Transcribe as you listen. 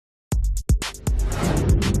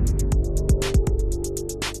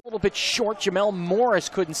bit short. Jamel Morris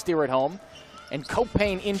couldn't steer it home. And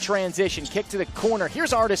Copain in transition, kick to the corner.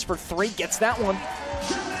 Here's Artis for three, gets that one.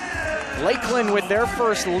 Lakeland with their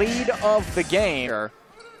first lead of the game.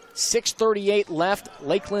 6:38 left,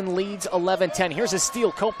 Lakeland leads 11-10. Here's a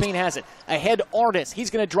steal, Copain has it. Ahead Artis, he's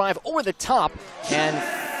gonna drive over the top and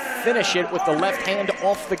finish it with the left hand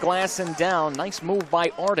off the glass and down. Nice move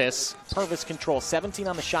by Artis. Purvis control, 17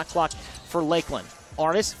 on the shot clock for Lakeland.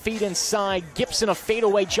 Artis, feet inside, Gibson a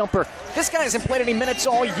fadeaway jumper. This guy hasn't played any minutes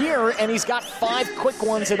all year, and he's got 5 quick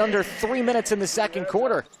ones at under 3 minutes in the second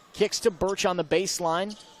quarter. Kicks to Birch on the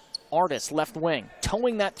baseline. Artis, left wing,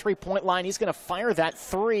 towing that three-point line. He's going to fire that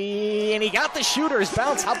three, and he got the shooter's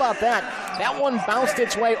bounce. How about that? That one bounced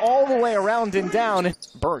its way all the way around and down.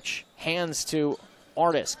 Birch, hands to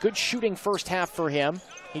Artis. Good shooting first half for him.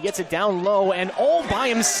 He gets it down low, and all by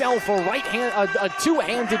himself, a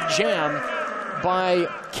two-handed jam by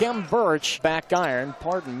Kim Birch. Back iron,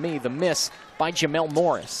 pardon me, the miss by Jamel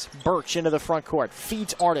Morris. Birch into the front court,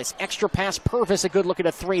 feeds Artis. Extra pass, Purvis, a good look at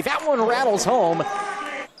a three. That one rattles home.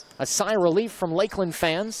 A sigh of relief from Lakeland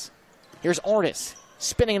fans. Here's Artis,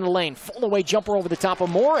 spinning in the lane. Fall-away jumper over the top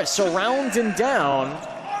of Morris. Around and down.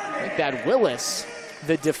 Like that Willis,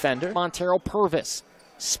 the defender. Montero Purvis.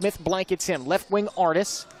 Smith blankets him. Left wing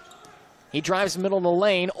Artis. He drives middle of the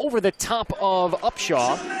lane over the top of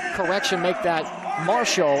Upshaw. Correction, make that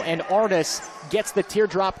Marshall, and Artis gets the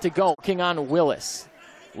teardrop to go. Working on Willis.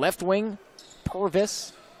 Left wing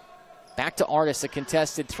Purvis. Back to Artis, a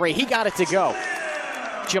contested three. He got it to go.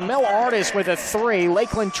 Jamel Artis with a three.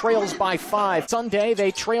 Lakeland trails by 5. Sunday,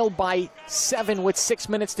 they trailed by 7 with 6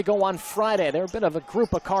 minutes to go on Friday. They're a bit of a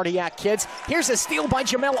group of cardiac kids. Here's a steal by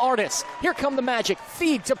Jamel Artis. Here come the Magic.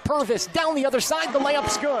 Feed to Purvis. Down the other side, the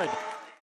layup's good.